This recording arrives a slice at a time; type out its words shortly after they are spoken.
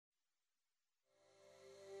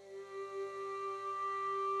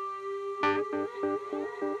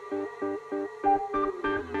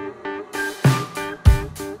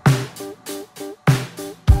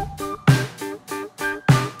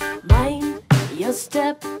a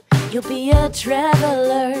step, you'll be a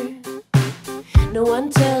traveler. No one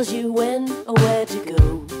tells you when or where to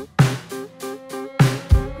go.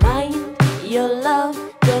 Mind your love,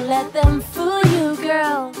 don't let them fool you,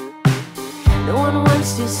 girl. No one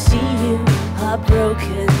wants to see you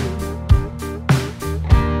heartbroken.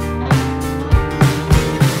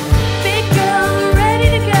 Big girl, ready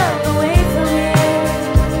to go away from here.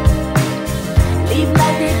 Leave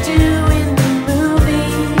like they do in the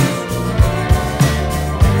movies.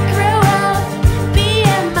 Grow up, be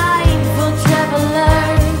a mindful traveler.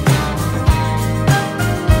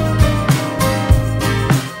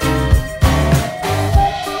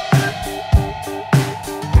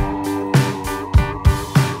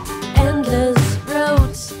 Endless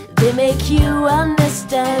roads, they make you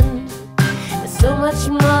understand. There's so much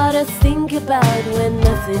more to think about when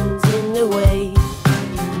nothing's in the way.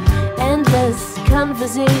 Endless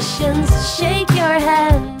conversations shake your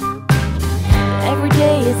hand. Every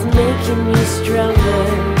day is making you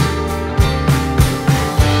stronger.